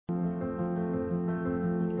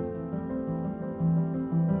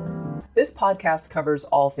This podcast covers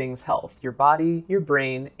all things health, your body, your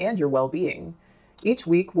brain, and your well-being. Each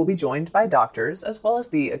week, we'll be joined by doctors, as well as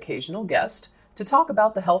the occasional guest, to talk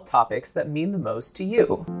about the health topics that mean the most to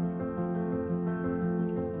you.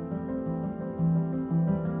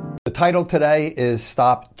 The title today is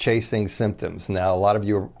Stop Chasing Symptoms. Now, a lot of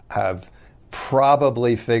you have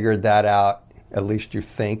probably figured that out, at least you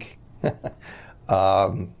think,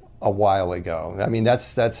 a while ago. I mean,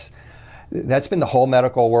 that's been the whole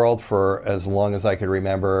medical world for as long as I could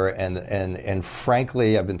remember, and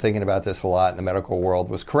frankly, I've been thinking about this a lot, and the medical world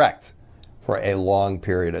was correct for a long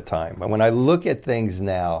period of time. But when I look at things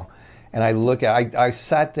now, and I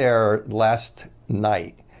sat there last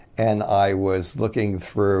night, and I was looking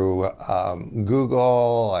through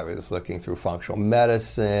Google, I was looking through functional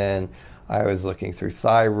medicine, I was looking through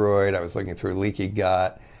thyroid, I was looking through leaky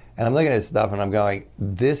gut, and I'm looking at stuff and I'm going,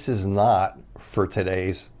 this is not for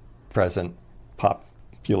today's present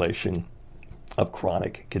population of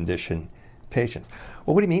chronic condition patients.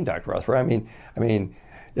 Well, what do you mean, Dr. Rutherford? I mean,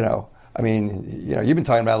 you've been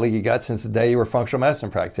talking about leaky gut since the day you were a functional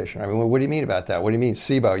medicine practitioner. I mean, what do you mean about that? What do you mean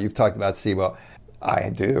SIBO? You've talked about SIBO. I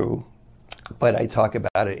do, but I talk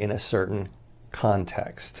about it in a certain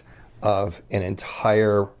context of an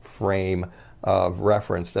entire frame of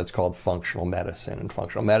reference that's called functional medicine. And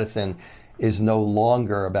functional medicine is no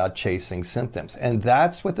longer about chasing symptoms. And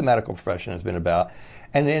that's what the medical profession has been about.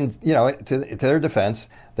 And then, to their defense,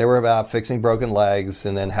 they were about fixing broken legs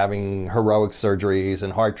and then having heroic surgeries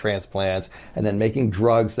and heart transplants and then making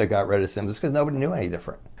drugs that got rid of symptoms because nobody knew any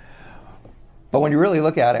different. But when you really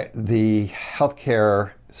look at it, the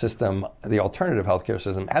healthcare system, the alternative healthcare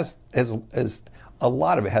system, has a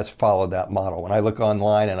lot of it has followed that model. When I look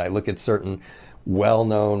online and I look at certain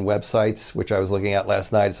well-known websites, which I was looking at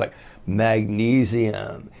last night, it's like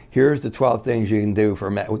magnesium. Here's the 12 things you can do for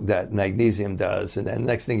that magnesium does, and then the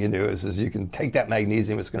next thing you do is you can take that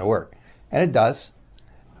magnesium, it's going to work. And it does,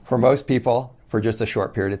 for most people, for just a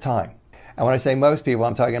short period of time. And when I say most people,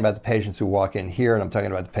 I'm talking about the patients who walk in here, and I'm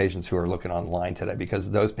talking about the patients who are looking online today, because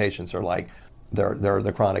those patients are like, they're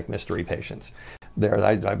the chronic mystery patients.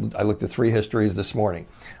 I looked at 3 histories this morning.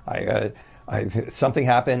 Something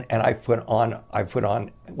happened, and I put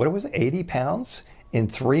on, what was it, 80 pounds in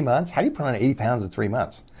 3 months? How do you put on 80 pounds in 3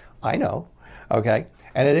 months? I know, okay?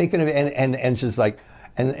 And it ain't gonna be, and just like,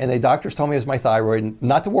 and the doctors told me it was my thyroid,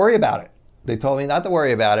 not to worry about it. They told me not to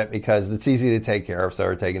worry about it because it's easy to take care of. So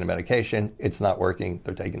they're taking the medication. It's not working.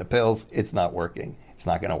 They're taking the pills. It's not working. It's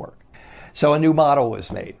not going to work. So a new model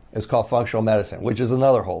was made. It's called functional medicine, which is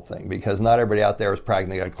another whole thing because not everybody out there is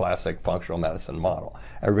practicing a classic functional medicine model.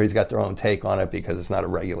 Everybody's got their own take on it because it's not a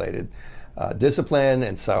regulated discipline.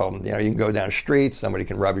 And so, you can go down the street, somebody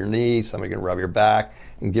can rub your knee, somebody can rub your back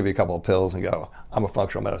and give you a couple of pills and go, I'm a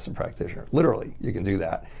functional medicine practitioner. Literally, you can do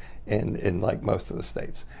that in like most of the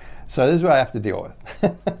states. So this is what I have to deal with.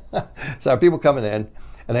 So people coming in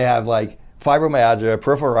and they have like fibromyalgia,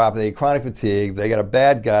 peripheral neuropathy, chronic fatigue. They got a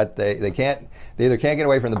bad gut. They either can't get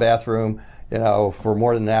away from the bathroom, for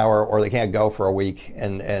more than an hour, or they can't go for a week,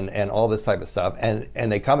 and all this type of stuff.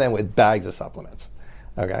 And they come in with bags of supplements,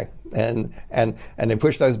 okay? And they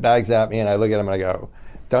push those bags at me, and I look at them and I go,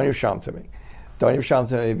 don't even show them to me. Don't even show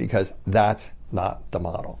them to me because that's not the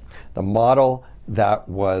model. The model that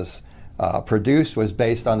was produced was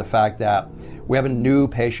based on the fact that we have a new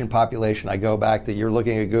patient population. I go back to, you're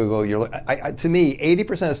looking at Google, to me,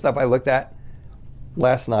 80% of the stuff I looked at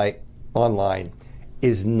last night online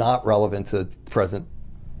is not relevant to the present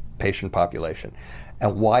patient population.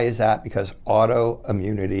 And why is that? Because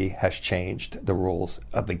autoimmunity has changed the rules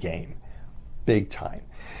of the game, big time.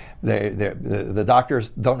 The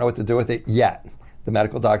doctors don't know what to do with it yet. The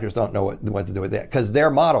medical doctors don't know what to do with it because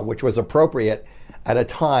their model, which was appropriate at a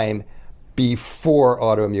time before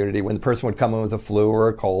autoimmunity, when the person would come in with a flu or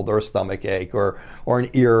a cold or a stomach ache or an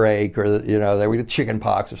earache or they would get chicken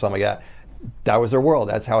pox or something like that. That was their world.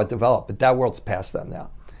 That's how it developed. But that world's past them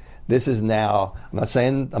now. This is now. I'm not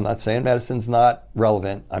saying medicine's not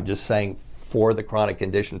relevant. I'm just saying for the chronic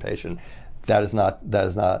condition patient, that is not the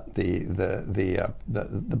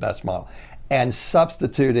best model. And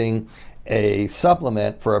substituting a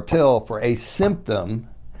supplement for a pill for a symptom,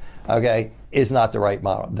 okay, is not the right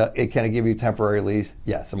model. Can it give you temporary relief?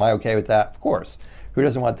 Yes. Am I okay with that? Of course. Who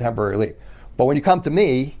doesn't want temporary relief? But when you come to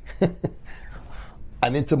me,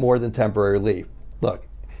 I'm into more than temporary relief. Look,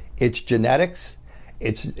 it's genetics.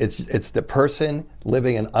 It's the person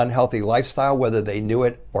living an unhealthy lifestyle, whether they knew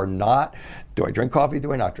it or not. Do I drink coffee?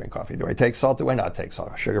 Do I not drink coffee? Do I take salt? Do I not take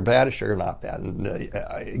salt? Sugar bad? Is sugar not bad? And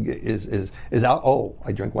I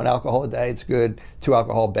drink 1 alcohol a day. It's good. 2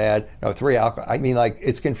 alcohol bad. No, 3 alcohol. I mean, like,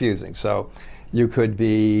 it's confusing. So you could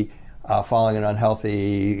be following an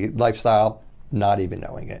unhealthy lifestyle, not even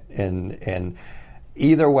knowing it. And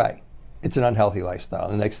either way, it's an unhealthy lifestyle.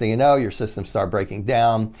 The next thing you know, your systems start breaking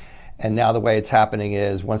down. And now the way it's happening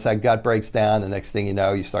is once that gut breaks down, the next thing you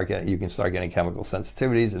know, you can start getting chemical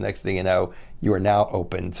sensitivities. The next thing you know, you are now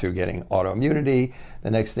open to getting autoimmunity. The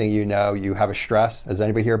next thing you know, you have a stress. Has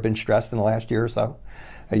anybody here been stressed in the last year or so?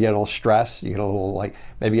 You get a little stress, you get a little, like,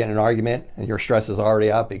 maybe get in an argument and your stress is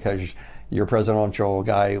already up because your presidential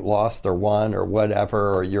guy lost or won or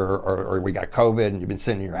whatever, or we got COVID and you've been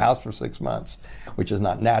sitting in your house for 6 months, which is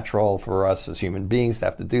not natural for us as human beings to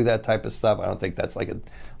have to do that type of stuff. I don't think that's like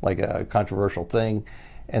a controversial thing.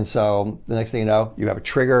 And so the next thing you know, you have a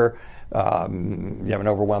trigger, you have an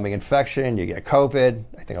overwhelming infection, you get COVID.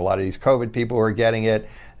 I think a lot of these COVID people who are getting it,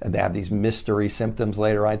 and they have these mystery symptoms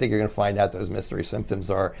later on. I think you're going to find out those mystery symptoms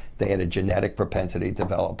are they had a genetic propensity to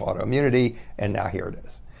develop autoimmunity, and now here it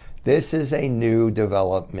is. This is a new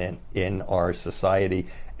development in our society.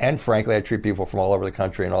 And frankly, I treat people from all over the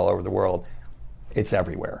country and all over the world. It's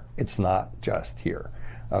everywhere. It's not just here.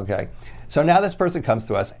 Okay? So now this person comes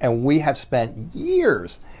to us, and we have spent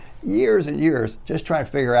years and years just trying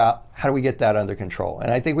to figure out how do we get that under control.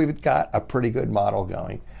 And I think we've got a pretty good model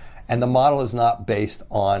going. And the model is not based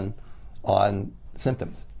on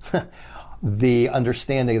symptoms. The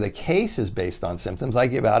understanding of the case is based on symptoms. I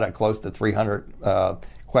give out a close to 300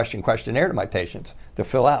 questionnaire to my patients to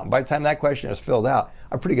fill out. And by the time that question is filled out,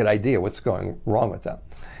 I have a pretty good idea what's going wrong with them.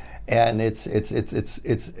 And it's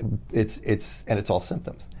all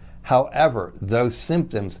symptoms. However, those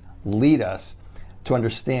symptoms lead us to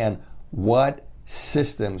understand what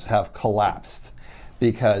systems have collapsed,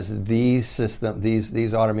 because these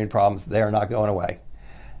autoimmune problems, they are not going away.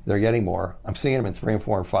 They're getting more. I'm seeing them in 3 and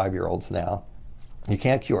 4 and 5-year-olds now. You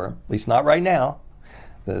can't cure them, at least not right now.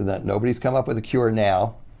 Nobody's come up with a cure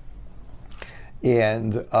now.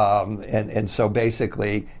 And so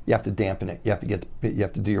basically, you have to dampen it. You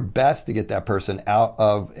have to do your best to get that person out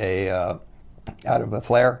of a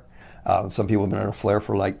flare. Some people have been in a flare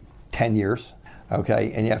for like 10 years.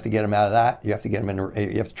 Okay, and you have to get them out of that. You have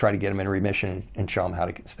to try to get them in remission and show them how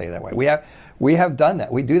to stay that way. We have done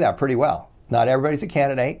that. We do that pretty well. Not everybody's a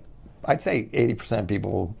candidate. I'd say 80% of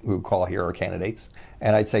people who call here are candidates,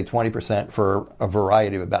 and I'd say 20% for a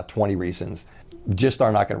variety of about 20 reasons just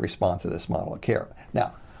are not going to respond to this model of care.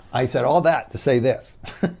 Now, I said all that to say this.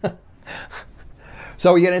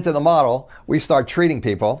 So we get into the model, we start treating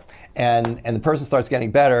people, and the person starts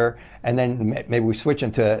getting better, and then maybe we switch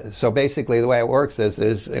them to, so basically the way it works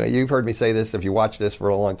is you've heard me say this if you watch this for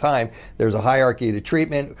a long time, there's a hierarchy to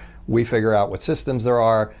treatment. We figure out what systems there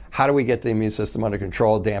are. How do we get the immune system under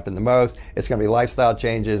control, dampen the most? It's going to be lifestyle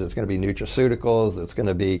changes. It's going to be nutraceuticals. It's going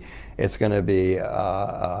to be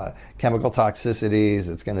chemical toxicities.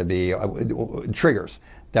 It's going to be triggers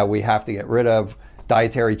that we have to get rid of,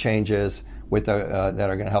 dietary changes that are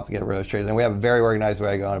going to help to get rid of those triggers. And we have a very organized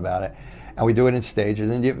way of going about it. And we do it in stages.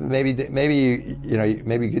 And maybe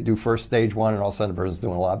you could do first stage 1, and all of a sudden the person's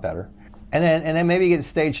doing a lot better. And then maybe you get to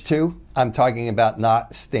stage 2. I'm talking about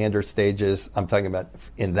not standard stages. I'm talking about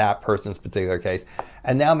in that person's particular case.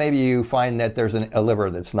 And now maybe you find that there's a liver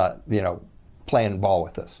that's not, playing ball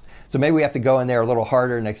with us. So maybe we have to go in there a little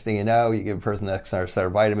harder. Next thing you know, you give a person the next set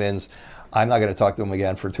of vitamins. I'm not going to talk to them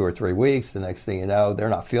again for 2 or 3 weeks. The next thing you know, they're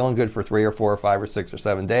not feeling good for 3 or 4 or 5 or 6 or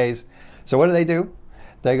 7 days. So what do?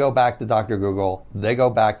 They go back to Dr. Google. They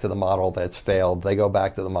go back to the model that's failed. They go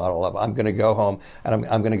back to the model of, I'm going to go home and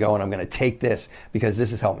I'm going to go and I'm going to take this because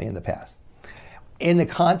this has helped me in the past. In the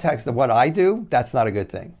context of what I do, that's not a good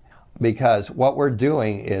thing, because what we're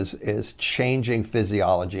doing is changing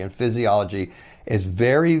physiology, and physiology is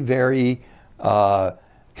very, very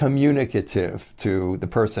communicative to the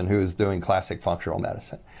person who's doing classic functional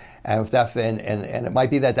medicine. And if and it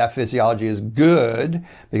might be that physiology is good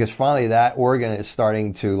because finally that organ is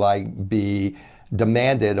starting to be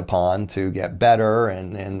demanded upon to get better,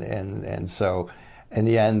 and so in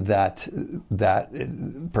the end that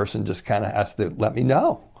person just kind of has to let me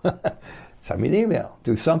know. Send me an email,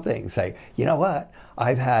 do something, say, you know what,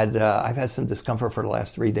 I've had some discomfort for the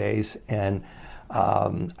last 3 days, and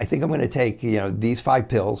I think I'm going to take these 5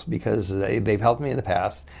 pills because they've helped me in the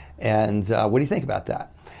past, and what do you think about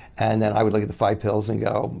that? And then I would look at the 5 pills and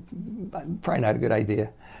go, probably not a good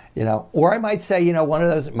idea, Or I might say, one of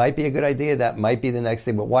those might be a good idea. That might be the next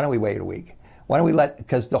thing. But why don't we wait a week? Why don't we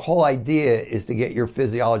because the whole idea is to get your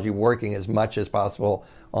physiology working as much as possible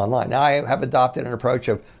online. Now I have adopted an approach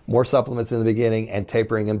of more supplements in the beginning and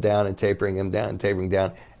tapering them down and tapering them down and tapering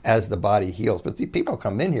down as the body heals. But see, people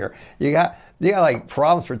come in here, you got like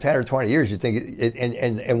problems for 10 or 20 years. You think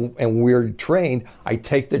and we're trained. I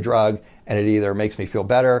take the drug and it either makes me feel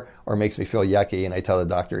better or makes me feel yucky, and I tell the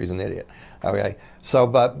doctor he's an idiot. Okay,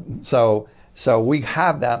 so we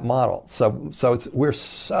have that model. So we're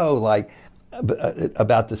so like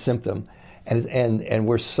about the symptom, and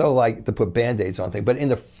we're so like to put Band-Aids on things. But in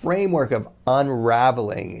the framework of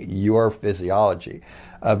unraveling your physiology,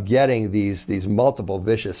 of getting these multiple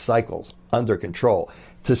vicious cycles under control,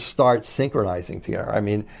 to start synchronizing together. I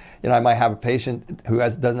mean, I might have a patient who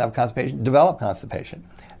doesn't have constipation develop constipation.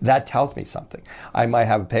 That tells me something. I might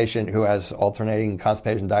have a patient who has alternating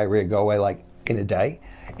constipation, diarrhea go away like in a day.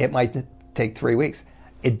 It might take 3 weeks.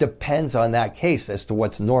 It depends on that case as to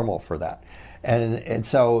what's normal for that. And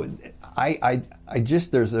so I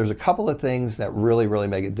just there's a couple of things that really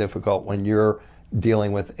make it difficult when you're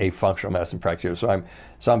dealing with a functional medicine practitioner. So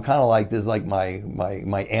I'm kind of like, this is like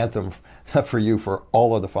my anthem for you, for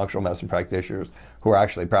all of the functional medicine practitioners who are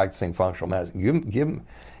actually practicing functional medicine.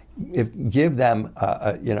 Give them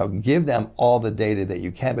all the data that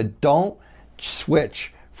you can, but don't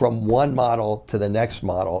switch from one model to the next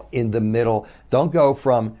model in the middle. Don't go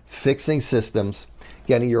from fixing systems,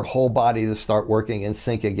 getting your whole body to start working in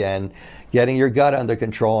sync again, getting your gut under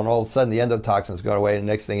control, and all of a sudden the endotoxins go away, and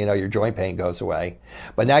the next thing you know, your joint pain goes away.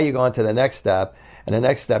 But now you go on to the next step, and the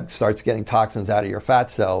next step starts getting toxins out of your fat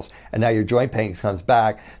cells, and now your joint pain comes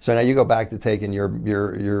back. So now you go back to taking your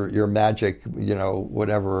magic,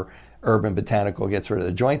 whatever urban botanical gets rid of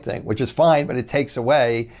the joint thing, which is fine, but it takes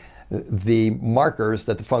away the markers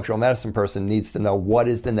that the functional medicine person needs to know. What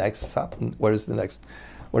is the next step?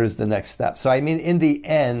 So I mean, in the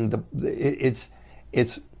end, it's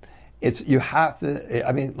you have to.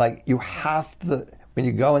 I mean, like, you have to, when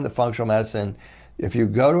you go into functional medicine, if you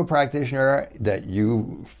go to a practitioner that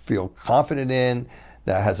you feel confident in,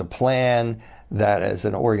 that has a plan, that is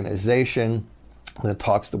an organization that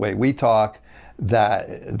talks the way we talk,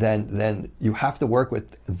 that then you have to work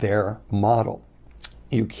with their model.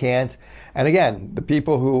 You can't, and again, the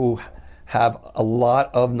people who have a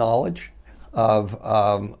lot of knowledge of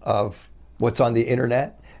what's on the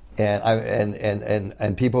internet,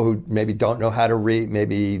 and people who maybe don't know how to read,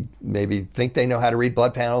 maybe think they know how to read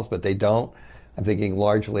blood panels, but they don't. I'm thinking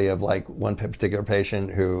largely of like one particular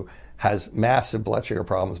patient who has massive blood sugar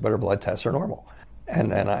problems, but her blood tests are normal.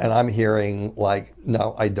 And I'm hearing like,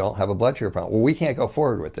 no, I don't have a blood sugar problem. Well, we can't go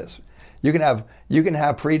forward with this. You can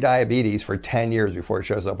have pre-diabetes for 10 years before it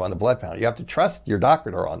shows up on the blood panel. You have to trust your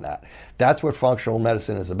doctor on that. That's what functional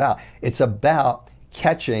medicine is about. It's about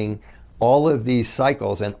catching all of these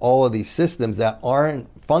cycles and all of these systems that aren't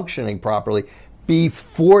functioning properly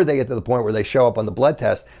before they get to the point where they show up on the blood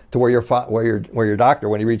test, to where your doctor,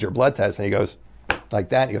 when he reads your blood test and he goes like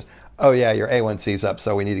that, and he goes, oh yeah, your A1C's up,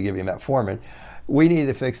 so we need to give you metformin. We need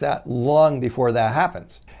to fix that long before that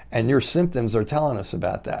happens. And your symptoms are telling us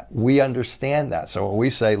about that. We understand that. So when we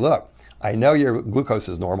say, look, I know your glucose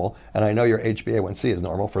is normal, and I know your HbA1c is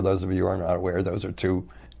normal. For those of you who are not aware, those are two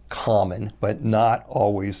common, but not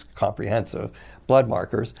always comprehensive blood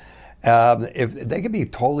markers. If they could be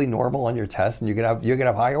totally normal on your test, and you can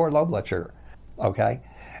have high or low blood sugar, okay?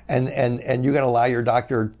 And you got to allow your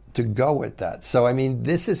doctor to go with that. So I mean,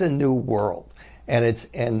 this is a new world, and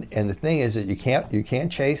the thing is that you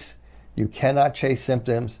cannot chase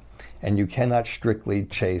symptoms, and you cannot strictly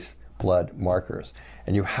chase blood markers.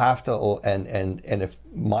 And you have to, and if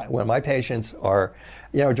when my patients are,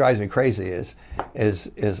 it drives me crazy is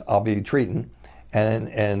I'll be treating,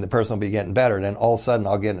 and the person will be getting better, and then all of a sudden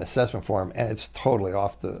I'll get an assessment form, and it's totally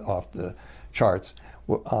off the charts.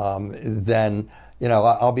 Then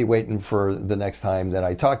I'll be waiting for the next time that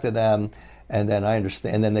I talk to them, and then I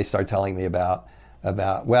understand, and then they start telling me about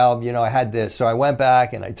well, I had this, so I went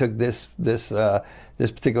back and I took this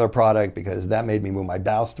particular product because that made me move my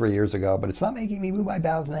bowels 3 years ago, but it's not making me move my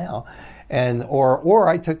bowels now. And or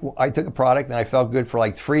I took a product and I felt good for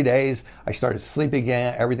like 3 days. I started to sleep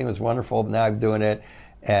again. Everything was wonderful. But now I'm doing it,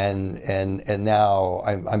 and now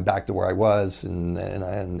I'm back to where I was, and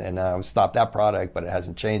I've stopped that product, but it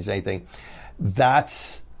hasn't changed anything.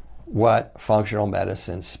 That's what functional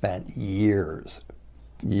medicine spent years,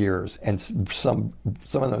 and some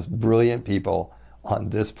of those brilliant people on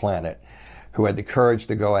this planet who had the courage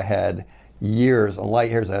to go ahead years, on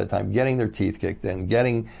light years at a time, getting their teeth kicked in,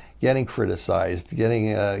 getting criticized,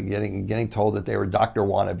 getting told that they were doctor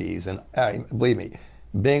wannabes. And believe me,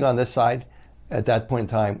 being on this side at that point in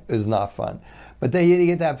time is not fun. But you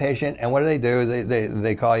get that patient, and what do?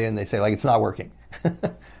 They call you and they say, like, it's not working.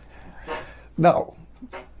 No,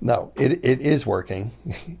 it is working.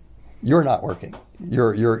 You're not working.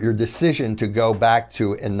 Your decision to go back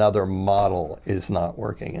to another model is not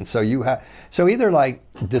working. And so either like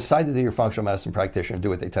decide to do your functional medicine practitioner, do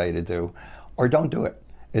what they tell you to do, or don't do it.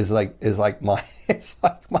 is like my it's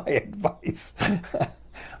like my advice.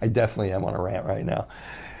 I definitely am on a rant right now.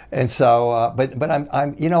 And so, but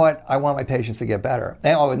I'm you know what? I want my patients to get better.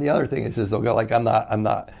 And the other thing is they'll go like, I'm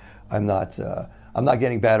not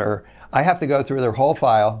getting better. I have to go through their whole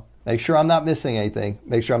file, make sure I'm not missing anything,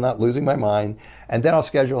 make sure I'm not losing my mind, and then I'll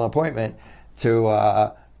schedule an appointment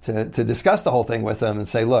to discuss the whole thing with them and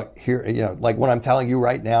say, look, here, like what I'm telling you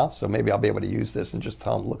right now. So maybe I'll be able to use this and just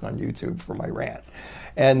tell them, look on YouTube for my rant,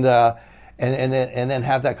 and then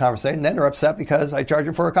have that conversation. And then they're upset because I charge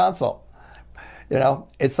them for a consult.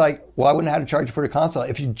 It's like, well, I wouldn't have to charge you for a consult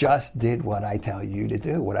if you just did what I tell you to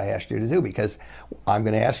do, what I asked you to do, because I'm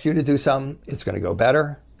going to ask you to do something. It's going to go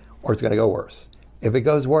better or it's going to go worse. If it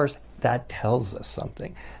goes worse, that tells us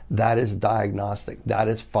something. That is diagnostic. That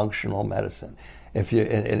is functional medicine. And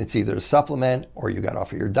it's either a supplement or you got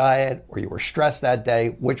off of your diet or you were stressed that day.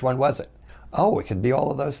 Which one was it? Oh, it could be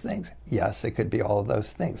all of those things. Yes, it could be all of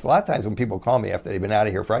those things. A lot of times when people call me after they've been out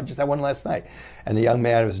of here I just had one last night, and the young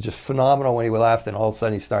man was just phenomenal when he left, and all of a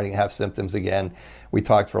sudden he's starting to have symptoms again. We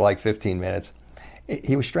talked for like 15 minutes.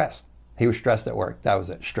 He was stressed. He was stressed at work. That was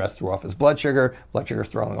it. Stress threw off his blood sugar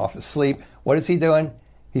throwing off his sleep. What is he doing?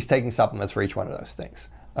 He's taking supplements for each one of those things.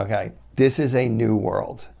 Okay? This is a new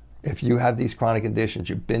world. If you have these chronic conditions,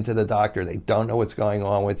 you've been to the doctor, they don't know what's going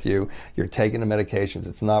on with you, you're taking the medications,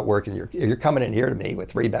 it's not working, you're coming in here to me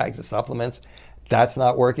with 3 bags of supplements, that's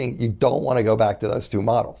not working, you don't want to go back to those 2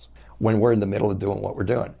 models when we're in the middle of doing what we're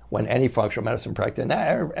doing. When any functional medicine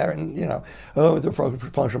practitioner,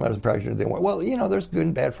 the functional medicine practitioner didn't work. Well, there's good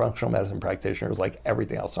and bad functional medicine practitioners like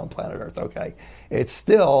everything else on planet Earth, okay? It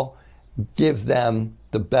still gives them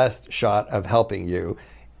the best shot of helping you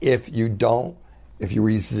if you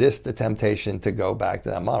resist the temptation to go back to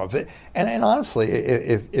that model. And honestly,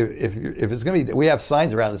 if it's going to be, we have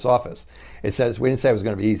signs around this office. It says, we didn't say it was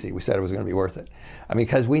going to be easy. We said it was going to be worth it. I mean,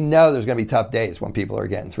 because we know there's going to be tough days when people are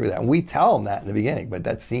getting through that. And we tell them that in the beginning, but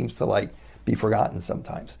that seems to be forgotten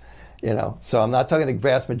sometimes. So I'm not talking the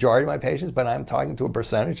vast majority of my patients, but I'm talking to a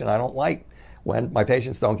percentage, and I don't like when my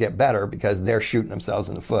patients don't get better because they're shooting themselves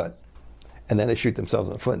in the foot. And then they shoot themselves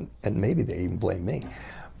in the foot, and maybe they even blame me.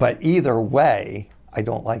 But either way, I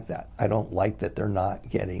don't like that. I don't like that they're not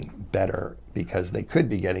getting better, because they could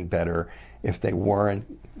be getting better if they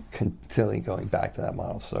weren't continually going back to that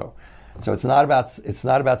model. So it's not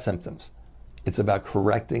about symptoms. It's about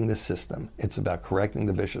correcting the system. It's about correcting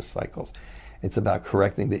the vicious cycles. It's about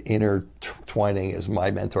correcting the intertwining, as my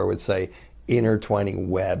mentor would say, intertwining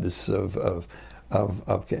webs of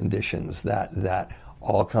conditions that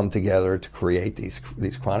all come together to create these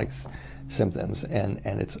chronic symptoms, and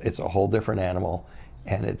it's a whole different animal,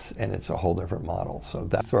 and it's a whole different model. So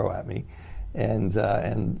that's throw at me, and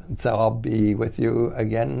so I'll be with you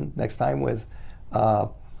again next time with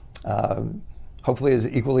hopefully as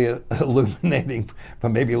equally illuminating but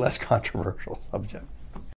maybe less controversial subject.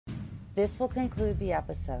 This will conclude the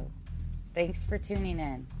episode. Thanks for tuning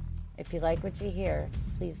in. If you like what you hear,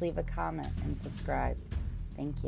 please leave a comment and subscribe. Thank you.